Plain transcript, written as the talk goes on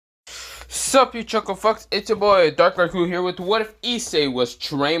Sup, you chuckle fucks? It's your boy Dark Raccoon here with What If Issei Was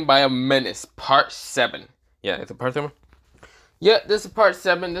Trained by a Menace, Part 7. Yeah, it's a Part 7? Yeah, this is Part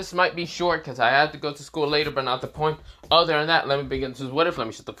 7. This might be short because I have to go to school later, but not the point. Other than that, let me begin. This is What If. Let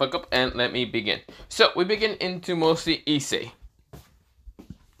me shut the fuck up and let me begin. So, we begin into mostly Issei,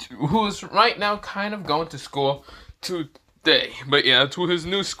 who's right now kind of going to school today. But yeah, to his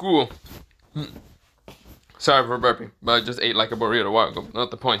new school. Sorry for burping, but I just ate like a burrito a while ago. Not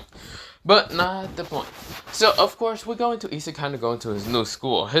the point. But not the point. So, of course, we're going to Issei kind of going to his new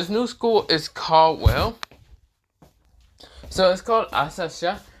school. His new school is called, so it's called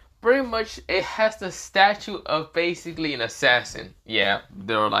Asasha. Pretty much, it has the statue of basically an assassin. Yeah,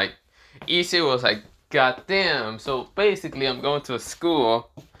 they were like, Issei was like, goddamn. So, basically, I'm going to a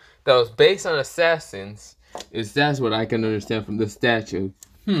school that was based on assassins. That's what I can understand from the statue.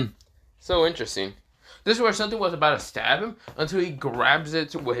 So interesting. This is where something was about to stab him until he grabs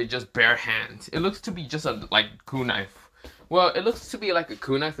it with his just bare hands. It looks to be just a kunai knife. Well, it looks to be like a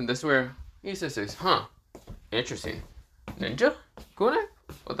kunai knife, and this is where he says, interesting. Ninja? Kunai knife?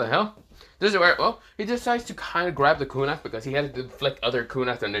 What the hell? This is where, he decides to kind of grab the kunai knife because he had to deflect other kunai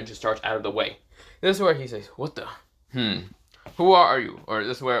knife and ninja starts out of the way. This is where he says, what the? Who are you? Or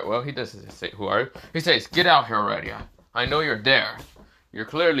this is where, he doesn't say, who are you? He says, get out here already. I know you're there. You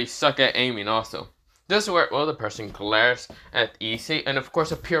clearly suck at aiming also. This is where, the person glares at Issei and of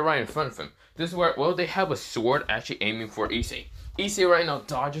course appear right in front of him. This is where, they have a sword actually aiming for Issei. Issei right now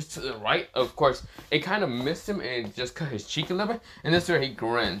dodges to the right. Of course, it kind of missed him and it just cut his cheek a little bit. And this is where he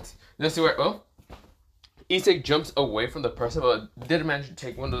grins. This is where, Issei jumps away from the person but did manage to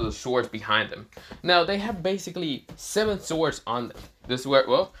take one of the swords behind them. Now, they have basically 7 swords on them. This is where,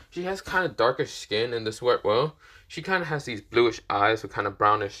 she has kind of darkish skin and this is where, she kind of has these bluish eyes with kind of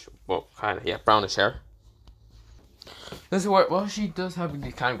brownish, brownish hair. This is where, she does have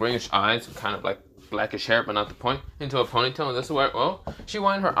these kind of greenish eyes with kind of like blackish hair, but not the point, into a ponytail. And this is where, she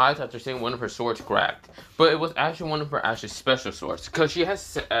widened her eyes after seeing one of her swords grabbed. But it was actually one of her special swords, because she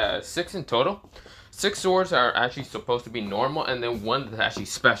has 6 in total. 6 swords are actually supposed to be normal, and then 1 that's actually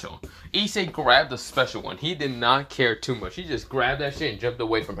special. Issei grabbed the special one. He did not care too much. He just grabbed that shit and jumped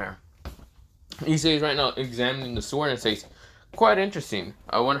away from her. Issei is right now examining the sword and says, quite interesting.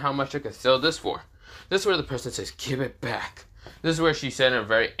 I wonder how much I could sell this for. This is where the person says, give it back. This is where she said in a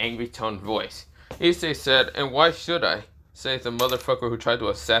very angry toned voice. Issei said, and why should I? Says the motherfucker who tried to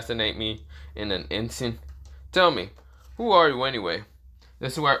assassinate me in an instant. Tell me, who are you anyway?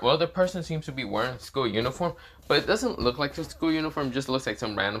 This is where, the person seems to be wearing a school uniform, but it doesn't look like a school uniform, it just looks like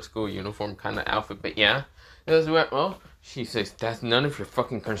some random school uniform kind of outfit, but yeah. This is where, she says, that's none of your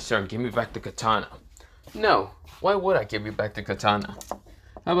fucking concern, give me back the katana. No, why would I give you back the katana?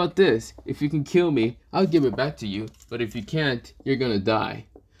 How about this? If you can kill me, I'll give it back to you, but if you can't, you're gonna die.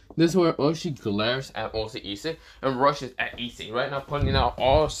 This is where, she glares at Issei and rushes at Issei, right now pulling out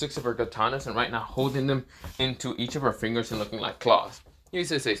all 6 of her katanas and right now holding them into each of her fingers and looking like claws.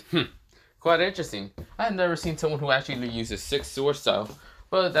 Issei says, quite interesting. I've never seen someone who actually uses 6 sword style,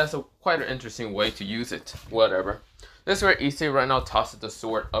 but that's quite an interesting way to use it. Whatever. This is where Issei right now tosses the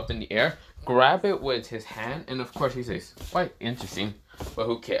sword up in the air, grab it with his hand, and of course he says, quite interesting, but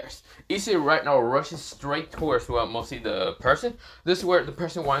who cares? Issei right now rushes straight towards, mostly the person. This is where the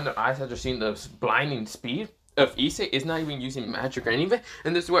person winding their eyes after seeing the blinding speed of Issei is not even using magic or anything.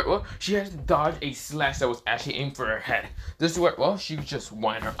 And this is where, she has to dodge a slash that was actually aimed for her head. This is where, she just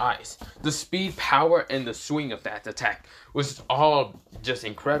wind her eyes. The speed, power, and the swing of that attack was all just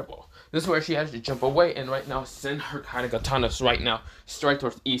incredible. This is where she has to jump away and right now send her kind of katanas right now straight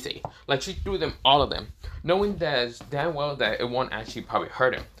towards Issei. Like she threw them, all of them, knowing that damn well that it won't actually probably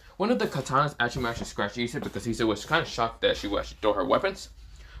hurt him. One of the katanas actually managed to scratch Issei because Issei was kind of shocked that she would actually throw her weapons.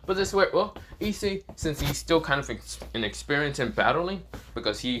 But this is where, Issei, since he's still kind of inexperienced in battling,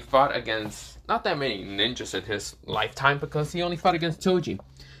 because he fought against not that many ninjas in his lifetime, because he only fought against Toji.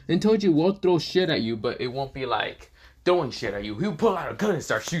 And Toji will throw shit at you, but it won't be like throwing shit at you. He'll pull out a gun and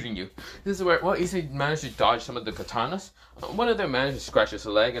start shooting you. This is where, Issei managed to dodge some of the katanas. One of them managed to scratch his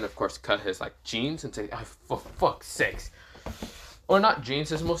leg and, of course, cut his, jeans and say, for fuck's sakes. Or not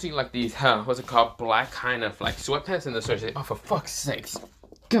jeans, it's mostly like these, what's it called, black kind of, sweatpants, and this way, say, for fuck's sakes.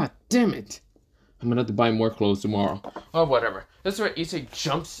 God damn it. I'm gonna have to buy more clothes tomorrow. Oh, whatever. This is where Issei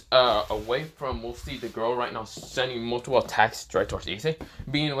jumps away from mostly the girl right now, sending multiple attacks right towards Issei.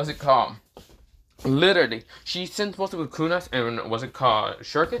 Being, what's it called? Literally, she sent multiple kunais and was it called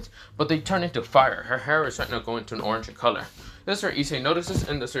shurikens, but they turn into fire. Her hair is starting to go into an orange color. This is where Issei notices,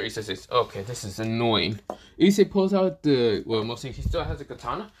 and this is where Issei says, okay, this is annoying. Issei pulls out the, well, mostly he still has a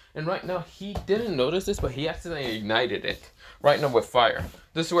katana, and right now he didn't notice this, but he accidentally ignited it. Right now with fire.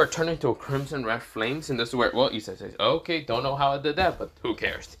 This is where it turned into a crimson red flames, and this is where, well, Issei says, okay, don't know how I did that, but who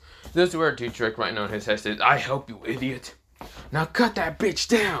cares. This is where Dietrich right now in his head says, I help you, idiot. Now cut that bitch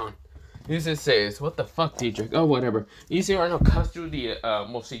down. Issei says, what the fuck, Dietrich? Oh, whatever. Issei right now cuts through the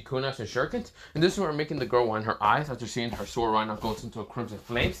mostly kunais and shurikens, and this is where we're making the girl wind her eyes after seeing her sword right now goes into a crimson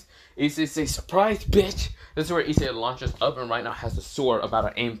flames. Issei says, surprise, bitch! This is where Issei launches up and right now has the sword about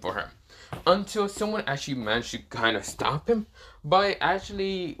to aim for her. Until someone actually managed to kind of stop him by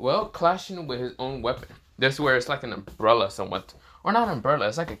actually, well, clashing with his own weapon. This is where it's like an umbrella somewhat. Or not an umbrella,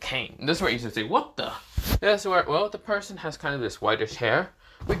 it's like a cane. This is where Issei says, what the? This is where, well, the person has kind of this whitish hair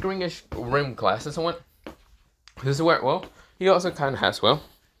with greenish rim glasses and what. This is where, well, he also kind of has, well,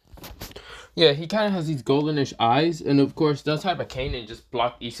 yeah, he kind of has these goldenish eyes, and of course, does have a cane and just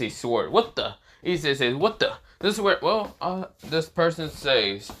blocked Issei's sword. What the? Issei says, what the? This is where, well, this person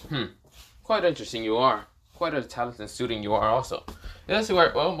says, quite interesting you are. Quite a talented student you are also. This is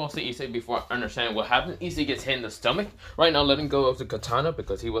where, well, mostly Issei, before understanding what happened, Issei gets hit in the stomach. Right now, letting go of the katana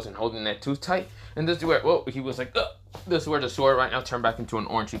because he wasn't holding that too tight. And this is where, well, he was like, ugh. This is where the sword right now turned back into an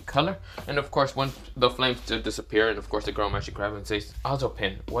orangey color. And of course, when the flames disappear, and of course, the girl actually grabs him and says,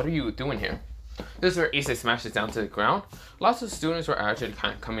 Azopin, what are you doing here? This is where Issei smashes down to the ground. Lots of students were actually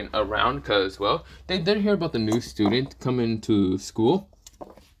kind of coming around because, well, they did hear about the new student coming to school.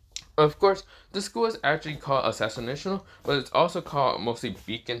 Of course, the school is actually called Assassination, but it's also called mostly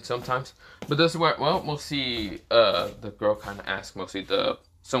Beacon sometimes. But this is where, well, mostly the girl kind of asks mostly the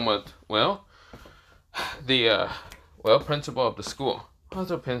somewhat, well, the, well, principal of the school.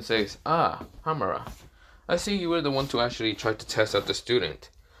 Hazopin says, Hamura, I see you were the one to actually try to test out the student.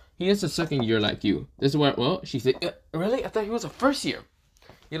 He is a second year like you. This is where, well, she said, really? I thought he was a first year.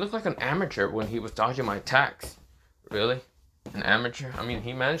 He looked like an amateur when he was dodging my attacks. Really? An amateur? I mean,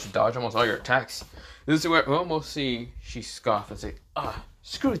 he managed to dodge almost all your attacks. This is where, well, mostly she scoffed and said,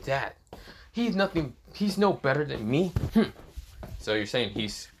 screw that. He's no better than me. So you're saying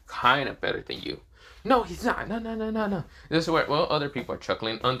he's kind of better than you. No, he's not. No. This is where, well, other people are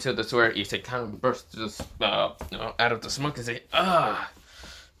chuckling until this is where Issei kind of bursts just, out of the smoke and say,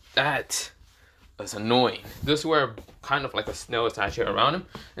 that is annoying. This is where kind of like a snow is actually around him.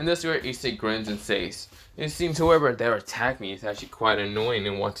 And this is where Issei grins and says, it seems whoever dare attack me is actually quite annoying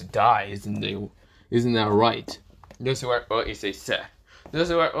and want to die, isn't that right? This is where, well, Issei said. This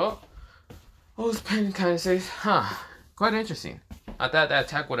is where, well, Ozpen kind of says, quite interesting. I thought that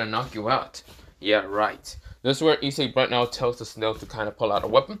attack would have knocked you out. Yeah, right. This is where Issei right now tells the snow to kind of pull out a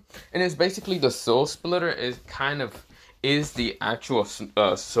weapon. And it's basically the soul splitter is the actual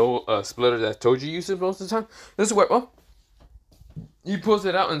soul splitter that Toji uses most of the time. This is where, well, he pulls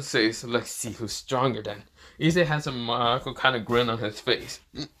it out and says, let's see who's stronger then. Issei has a kind of grin on his face.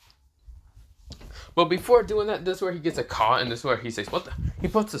 But before doing that, this is where he gets a call, and this is where he says, what the? He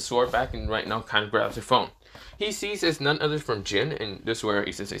puts the sword back and right now kind of grabs her phone. He sees it's none other from Jin, and this is where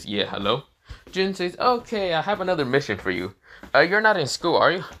Issei says, yeah, hello? Jin says, okay, I have another mission for you. You're not in school,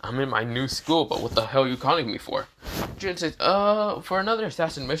 are you? I'm in my new school, but what the hell are you calling me for? Jin says, for another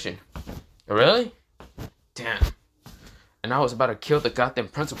assassin mission. Really? Damn. And I was about to kill the goddamn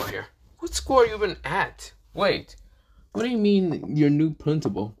principal here. What school are you even at? Wait, what do you mean your new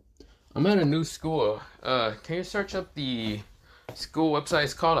principal? I'm at a new school. Can you search up the school website?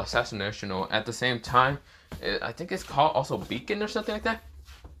 It's called Assassination. At the same time, I think it's called also Beacon or something like that.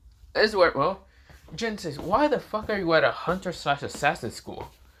 This is where, well, Jin says, why the fuck are you at a hunter/assassin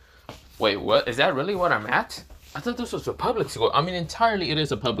school? Wait, what? Is that really what I'm at? I thought this was a public school. I mean, entirely it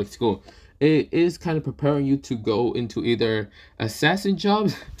is a public school. It is kind of preparing you to go into either assassin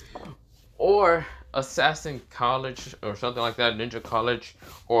jobs or assassin college or something like that, ninja college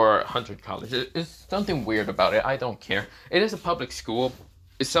or hunter college. It's something weird about it. I don't care. It is a public school.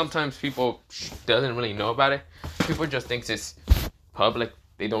 Sometimes people doesn't really know about it. People just think it's public.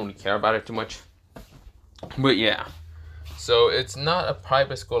 They don't really care about it too much. But yeah. So it's not a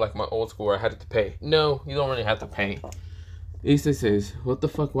private school like my old school where I had to pay. No, you don't really have to pay. Issei says, what the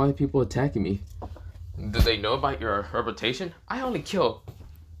fuck, why are people attacking me? Do they know about your reputation? I only killed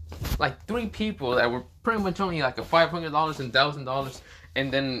like 3 people that were pretty much only like a $500 and $1,000.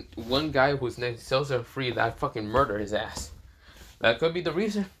 And then one guy whose name sells her free that I fucking murdered his ass. That could be the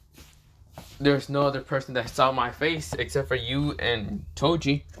reason. There's no other person that saw my face except for you and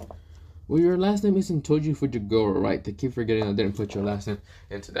Toji. Well, your last name isn't Toji Fujigoro, right? I keep forgetting I didn't put your last name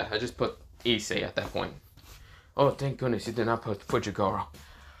into that. I just put Issei at that point. Oh, thank goodness you did not put Fujigoro.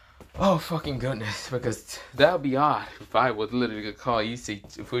 Oh, fucking goodness, because that would be odd if I would literally call Issei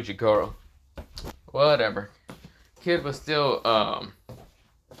Fujigoro. Whatever. Kid was still,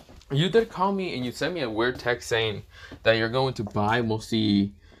 you did call me and you sent me a weird text saying that you're going to buy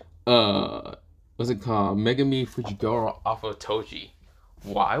mostly, what's it called? Megami Fujigoro off of Toji.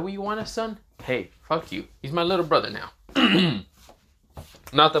 Why would you want a son? Hey, fuck you. He's my little brother now.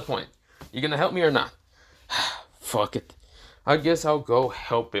 Not the point. You gonna help me or not? Fuck it. I guess I'll go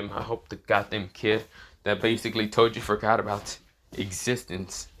help him. I hope the goddamn kid that basically Toji forgot about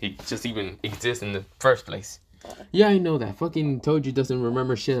existence. He just even exists in the first place. Yeah, I know that. Fucking Toji doesn't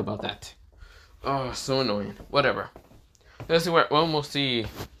remember shit about that. Oh, so annoying. Whatever. This is where we'll almost see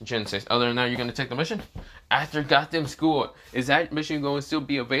Jin says. Other than that, you're gonna take the mission? After goddamn school, is that mission going to still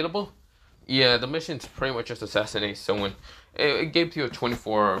be available? Yeah, the mission's pretty much just assassinate someone. It gave you a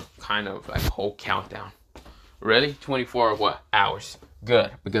 24 kind of like whole countdown. Really? 24 what? Hours.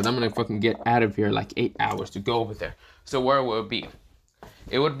 Good. Because I'm gonna fucking get out of here like 8 hours to go over there. So where will it be?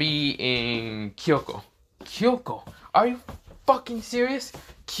 It would be in Kyoko. Kyoko? Are you fucking serious?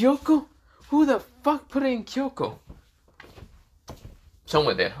 Kyoko? Who the fuck put it in Kyoko?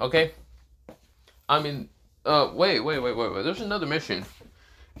 Someone did, okay? I mean, wait. There's another mission.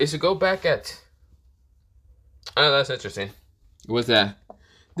 Is to go back at... Oh, that's interesting. What's that?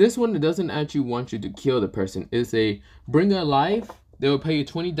 This one doesn't actually want you to kill the person. It's a bring alive. They will pay you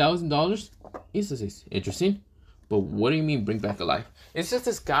 $20,000. This is interesting. But what do you mean bring back alive? It's just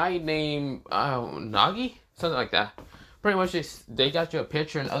this guy named Nagi? Something like that. Pretty much they got you a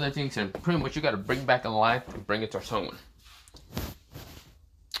picture and other things, and pretty much you got to bring back alive and bring it to someone.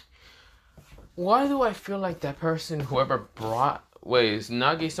 Why do I feel like that person, whoever brought... Wait, is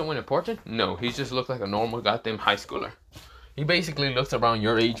Nagi someone important? No, he just looked like a normal goddamn high schooler. He basically looks around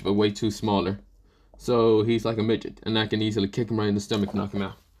your age, but way too smaller. So he's like a midget, and I can easily kick him right in the stomach and knock him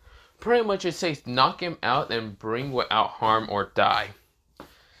out. Pretty much it says knock him out and bring without harm or die.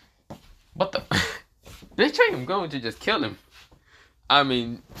 What the... Bitch, I am going to just kill him. I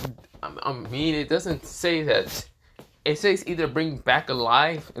mean, it doesn't say that. It says either bring back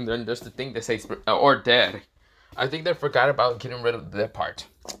alive, and then there's the thing that says, or dead. I think they forgot about getting rid of that part.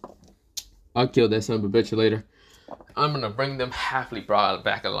 I'll kill that son of a bitch later. I'm gonna bring them halfly brought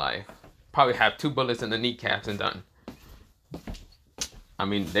back alive. Probably have 2 bullets in the kneecaps and done. I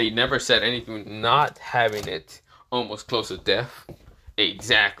mean, they never said anything not having it almost close to death.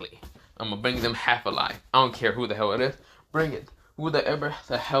 Exactly. I'm gonna bring them half alive. I don't care who the hell it is. Bring it. Whoever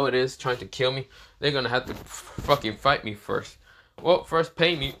the hell it is trying to kill me, they're gonna have to fucking fight me first. Well, first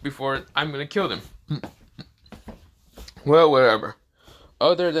pay me before I'm gonna kill them. Well, whatever.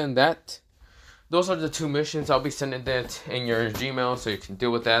 Other than that, those are the 2 missions. I'll be sending that in your Gmail so you can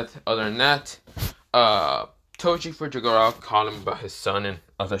deal with that. Other than that, Toji Fujigoro, I'll call him about his son and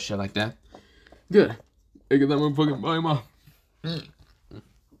other shit like that. Good. I get that motherfucking buy him off.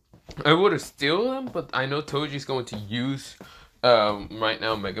 I would have steal them, but I know Toji's going to use right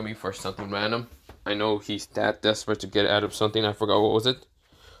now Megami for something random. I know he's that desperate to get out of something. I forgot what was it.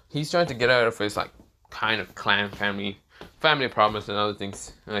 He's trying to get out of his like kind of clan family problems and other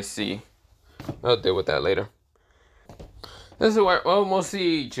things. I see. I'll deal with that later. This is where, well,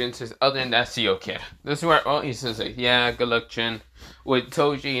 mostly Jin says, other than that, see you, kid. This is where, well, he says, like, yeah, good luck, Jin, with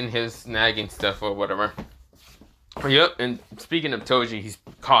Toji and his nagging stuff or whatever. Yep, and speaking of Toji, he's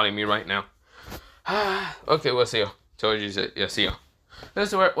calling me right now. Okay, well, see you. Toji said, yeah, see you. This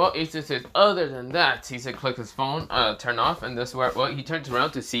is where, well, he says, other than that, he said, click his phone, turn off, and this is where, well, he turns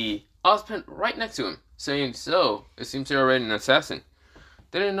around to see Ozpin right next to him, saying, so, it seems you're already an assassin.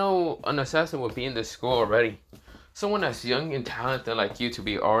 Didn't know an assassin would be in this school already. Someone as young and talented like you to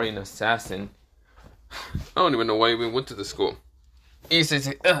be already an assassin. I don't even know why we went to the school. He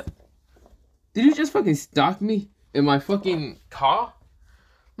says, did you just fucking stalk me in my fucking car?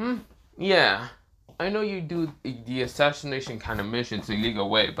 Yeah. I know you do the assassination kind of missions the illegal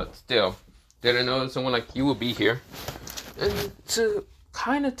way, but still. Didn't know someone like you would be here. And to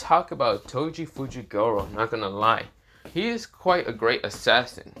kind of talk about Toji Fujigoro, not gonna lie. He is quite a great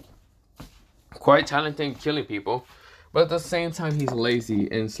assassin. Quite talented in killing people. But at the same time, he's lazy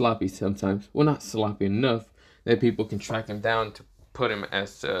and sloppy sometimes. Well, not sloppy enough that people can track him down to put him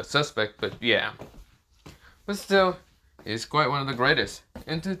as a suspect. But yeah. But still, he's quite one of the greatest.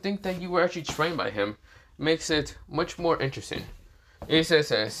 And to think that you were actually trained by him makes it much more interesting. He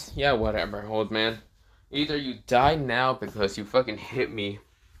says, yeah, whatever, old man. Either you die now because you fucking hit me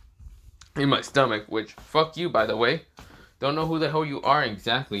in my stomach, which, fuck you, by the way. Don't know who the hell you are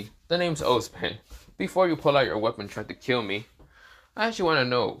exactly. The name's Ozpin. Before you pull out your weapon trying to kill me, I actually want to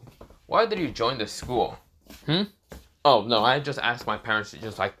know, why did you join the school? Oh, no, I just asked my parents to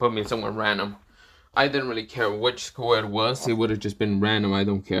just, like, put me somewhere random. I didn't really care which school it was. It would have just been random. I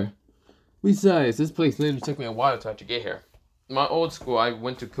don't care. Besides, this place literally took me a while to actually get here. My old school, I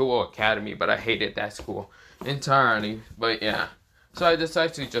went to Kuo Academy, but I hated that school entirely. But, yeah. So I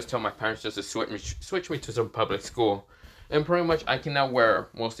decided to just tell my parents just to switch me to some public school. And pretty much, I can now wear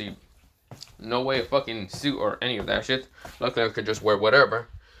mostly no way a fucking suit or any of that shit. Luckily, I could just wear whatever.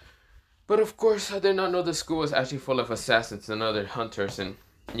 But of course, I did not know the school was actually full of assassins and other hunters. And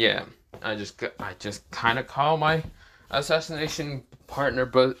yeah, I just kind of call my assassination partner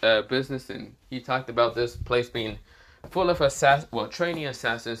business, and he talked about this place being full of trainee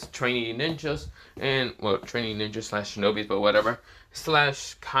assassins, trainee ninjas, and trainee ninjas / shinobis, but whatever,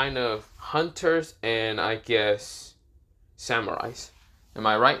 / kind of hunters, and I guess samurais. Am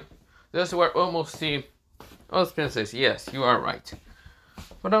I right? That's where almost see. Ospen says, yes, you are right.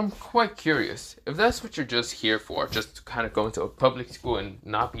 But I'm quite curious, if that's what you're just here for, just to kind of go into a public school and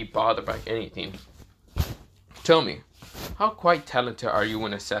not be bothered by anything. Tell me, how quite talented are you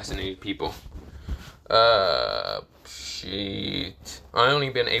in assassinating people? Shit. I only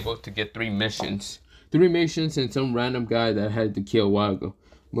been able to get 3 missions. 3 missions and some random guy that I had to kill a while ago.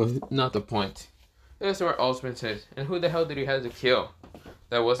 But not the point. That's where Osman says, and who the hell did you have to kill?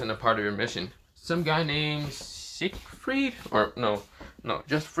 That wasn't a part of your mission. Some guy named Siegfried? Or no,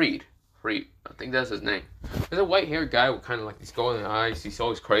 just Fried. Fried. I think that's his name. There's a white-haired guy with kind of like these golden eyes. He's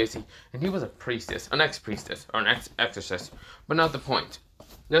always crazy. And he was a priestess. An ex-priestess. Or an ex-exorcist. But not the point.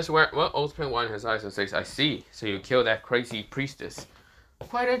 That's where, Osman winds his eyes and says, I see. So you killed that crazy priestess.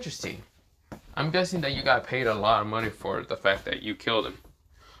 Quite interesting. I'm guessing that you got paid a lot of money for the fact that you killed him.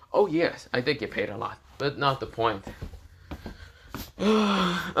 Oh yes, I did get paid a lot. But not the point.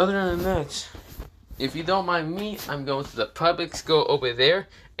 Other than that, if you don't mind me, I'm going to the public school over there,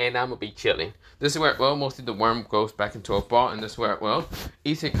 and I'm going to be chilling. This is where, mostly the worm goes back into a ball, and this is where,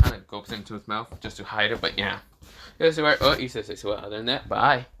 Issei kind of gulps into his mouth just to hide it, but yeah. This is where, Issei says, other than that,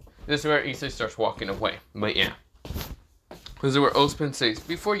 bye. This is where Issei starts walking away, but yeah. This is where Ospen says,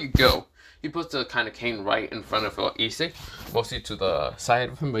 before you go, he puts the kind of cane right in front of Issei, mostly to the side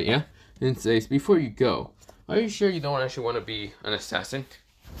of him, but yeah, and says, before you go, are you sure you don't actually want to be an assassin?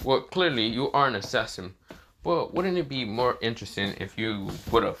 Well, clearly you are an assassin, but wouldn't it be more interesting if you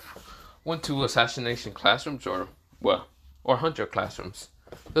would have went to assassination classrooms or hunter classrooms?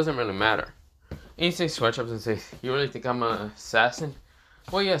 Doesn't really matter. Issei switches up and says, you really think I'm an assassin?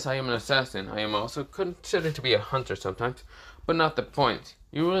 Well, yes, I am an assassin. I am also considered to be a hunter sometimes, but not the point.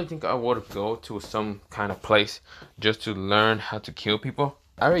 You really think I would go to some kind of place just to learn how to kill people?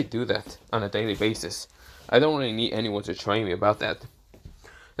 I already do that on a daily basis. I don't really need anyone to train me about that.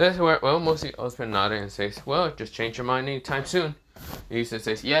 That's where, mostly Osman nodded and says, just change your mind anytime soon. Issei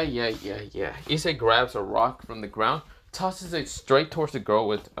says, yeah. Issei grabs a rock from the ground, tosses it straight towards the girl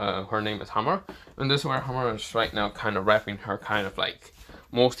with, her name is Hammer. And this is where Hammer is right now kind of wrapping her kind of like,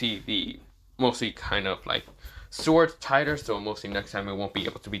 mostly kind of like sword tighter, so mostly next time it won't be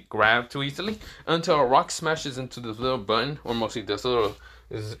able to be grabbed too easily until a rock smashes into this little button, or mostly this little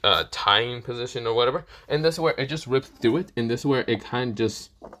tying position or whatever, and this is where it just rips through it, and this is where it kind of just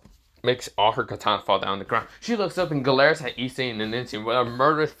makes all her katana fall down on the ground. She looks up and glares at Issei in an instant with a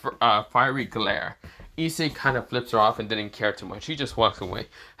murderous fiery glare. Issei kind of flips her off and didn't care too much. He just walks away,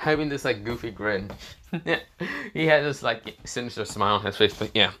 having this like goofy grin. He had this like sinister smile on his face,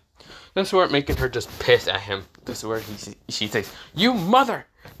 but yeah. This is where making her just pissed at him. This is where she says, you mother!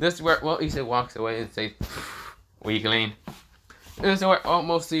 This is where, Issei walks away and says, weakling. This is where,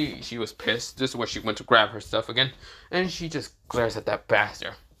 mostly she was pissed. This is where she went to grab her stuff again. And she just glares at that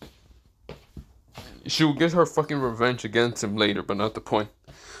bastard. She will get her fucking revenge against him later, but not the point.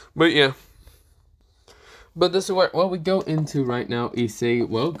 But yeah. But this is where, we go into right now, Issei,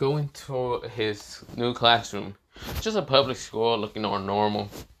 going to his new classroom. Just a public school, looking all normal.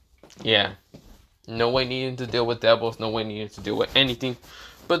 Yeah. No way needing to deal with devils, no way needing to deal with anything.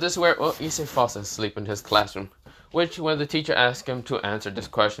 But this is where, Issei falls asleep in his classroom. Which, when the teacher asks him to answer this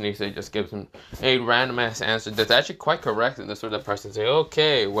question, Issei just gives him a random ass answer that's actually quite correct. And this is where the person says,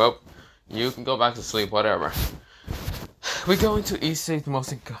 okay, you can go back to sleep, whatever. We go into Issei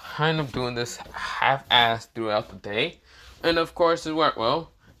mostly kind of doing this half-assed throughout the day. And of course, it's where,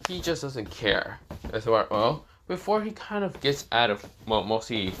 he just doesn't care. That's where, before he kind of gets out of,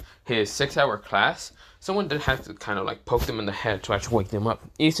 mostly his 6-hour class, someone did have to kind of like poke them in the head to actually wake them up.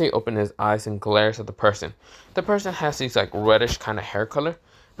 Issei opens his eyes and glares at the person. The person has these like reddish kind of hair color.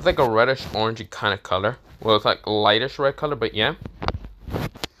 It's like a reddish orangey kind of color. Well, it's like lightish red color, but yeah.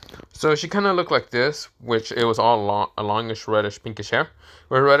 So she kind of looked like this, which it was all long, a longish reddish pinkish hair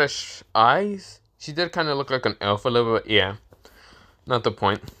with reddish eyes. She did kind of look like an elf a little bit, yeah. Not the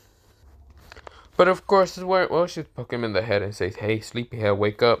point. But of course, this is where, well, she'd poke him in the head and say, "Hey, sleepyhead,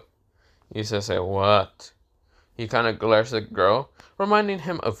 wake up." He says, "Say what?" He kind of glares at the girl, reminding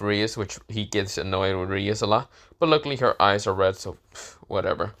him of Ria's, which he gets annoyed with Ria's a lot. But luckily, her eyes are red, so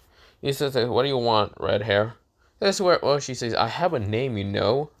whatever. He says, "What do you want, red hair?" This is where, well, she says, "I have a name, you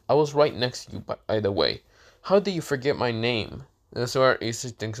know. I was right next to you, by the way. How do you forget my name?" This is where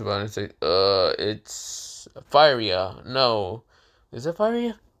Issei thinks about it and says, it's Firia. No. Is it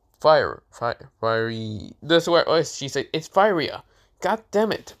Firia? Fiery. This is where, oh, she said, "It's Firia. God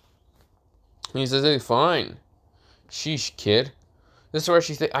damn it." He says, "Hey, fine. Sheesh, kid." This is where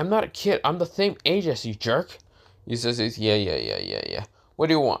she said, "I'm not a kid. I'm the same age as you, jerk." He says, "Yeah. What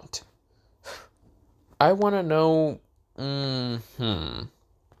do you want?" "I want to know,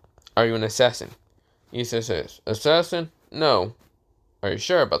 are you an assassin?" He says, "Assassin? No." "Are you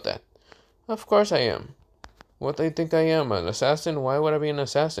sure about that?" "Of course I am." "What do you think I am, an assassin? Why would I be an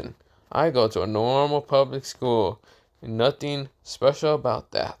assassin? I go to a normal public school. Nothing special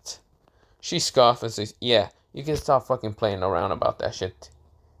about that." She scoffs and says, "Yeah, you can stop fucking playing around about that shit."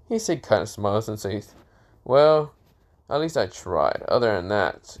 He kind of smiles and says, "Well, at least I tried. Other than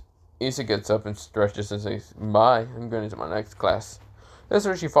that," Issa gets up and stretches and says, "Bye, I'm going to my next class." That's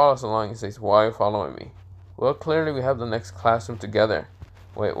where she follows along and says, "Why are you following me?" "Well, clearly we have the next classroom together."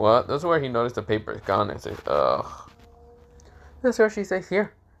 "Wait, what?" That's where he noticed the paper is gone and says, "Ugh." That's where she says,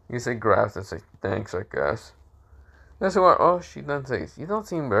 "Here." Issa grabs and says, "Thanks, I guess." That's where, oh, she then says, "You don't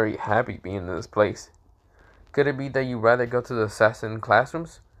seem very happy being in this place. Could it be that you'd rather go to the assassin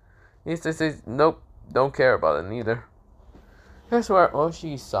classrooms?" Issa says, "Nope, don't care about it neither." That's where, oh,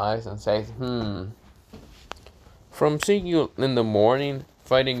 she sighs and says, "From seeing you in the morning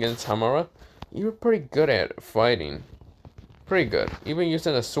fighting against Hamara, you were pretty good at fighting. Pretty good. Even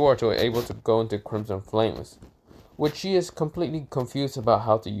using a sword to be able to go into Crimson Flames. Which she is completely confused about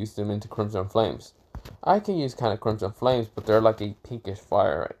how to use them into Crimson Flames. I can use kind of Crimson Flames, but they're like a pinkish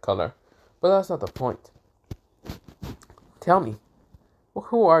fire color. But that's not the point. Tell me,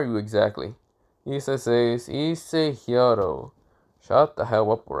 who are you exactly?" Issa says, "Issei Hyoto." Shut the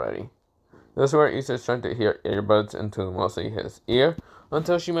hell up already. This is where Issa is trying to hear earbuds into mostly his ear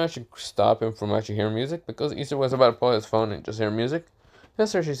until she managed to stop him from actually hearing music because Issa was about to pull his phone and just hear music.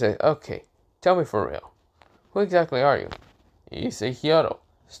 That's where she says, "Okay, tell me for real. Who exactly are you?" "Issei Hyoto.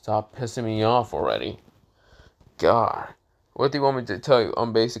 Stop pissing me off already." God. What do you want me to tell you?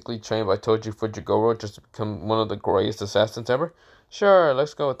 I'm basically trained by Toji Fujigoro just to become one of the greatest assassins ever? Sure,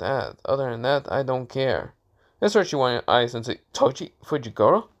 let's go with that. Other than that, I don't care. That's where she wanted eyes and say, "Toji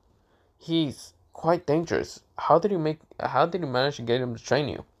Fujigoro? He's quite dangerous. How did you manage to get him to train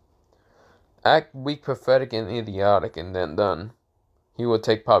you?" "Act weak, pathetic, and idiotic, and then done. He will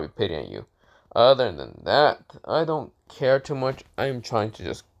take probably pity on you. Other than that, I don't care too much. I'm trying to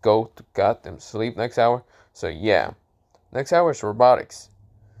just go to goddamn sleep next hour. So yeah, next hour is robotics."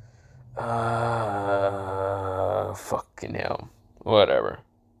 Fucking hell. Whatever.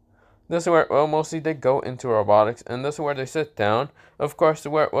 This is where, well, mostly they go into robotics, and this is where they sit down. Of course,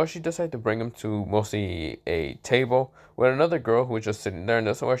 where, well, she decided to bring him to mostly a table with another girl who was just sitting there, and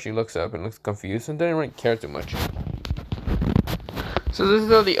this is where she looks up and looks confused and didn't really care too much. So this is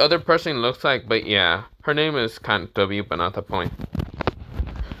how the other person looks like, but yeah, her name is kind of W, but not the point.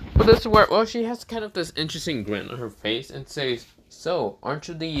 But this is where, well, she has kind of this interesting grin on her face and says, "So, aren't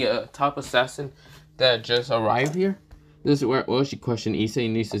you the top assassin that just arrived here?" This is where, well, she questioned Issei,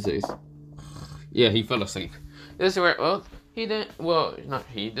 and Issei says, "Yeah, he fell asleep." This is where, well, he didn't, well, not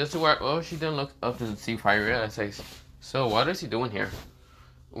he, this is where, well, she then looked up and see Firia and says, "So, what is he doing here?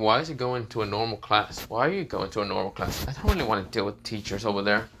 Why is he going to a normal class? Why are you going to a normal class? I don't really want to deal with teachers over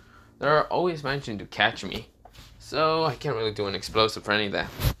there. They're always managing to catch me. So, I can't really do an explosive for any of that.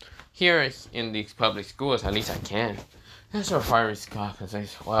 Here in these public schools, at least I can." That's where Firia scoffs and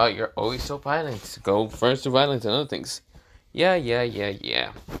says, "Well, you're always so violent. Go first to violence and other things."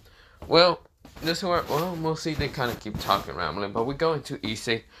 Yeah. Well, this is where, well, mostly they kind of keep talking, rambling, but we go into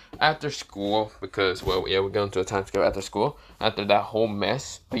Issei after school because, well, yeah, we're going to a time skip after school after that whole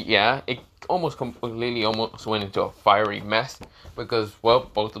mess. But yeah, it almost completely went into a fiery mess because, well,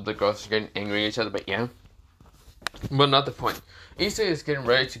 both of the girls are getting angry at each other, but yeah. But not the point. Issei is getting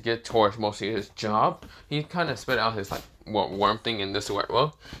ready to get towards mostly his job. He kind of spit out his, like, worm thing in this way.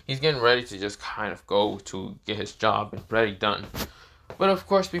 Well, he's getting ready to just kind of go to get his job and ready done. But of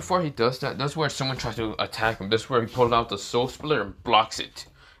course, before he does that, that's where someone tries to attack him. That's where he pulls out the soul splitter and blocks it.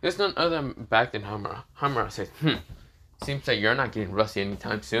 It's none other back than Hamura. Hamura says, "Seems like you're not getting rusty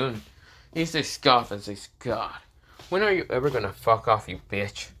anytime soon." Issei scoffs and says, God, when are you ever gonna fuck off, you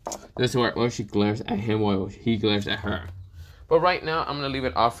bitch? This is where she glares at him while he glares at her. But right now, I'm gonna leave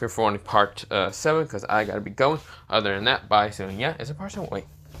it off here for only part 7 because I gotta be going. Other than that, bye soon. Yeah, is it part 7? Wait.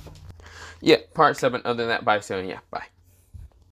 Yeah, part 7. Other than that, bye soon. Yeah, bye.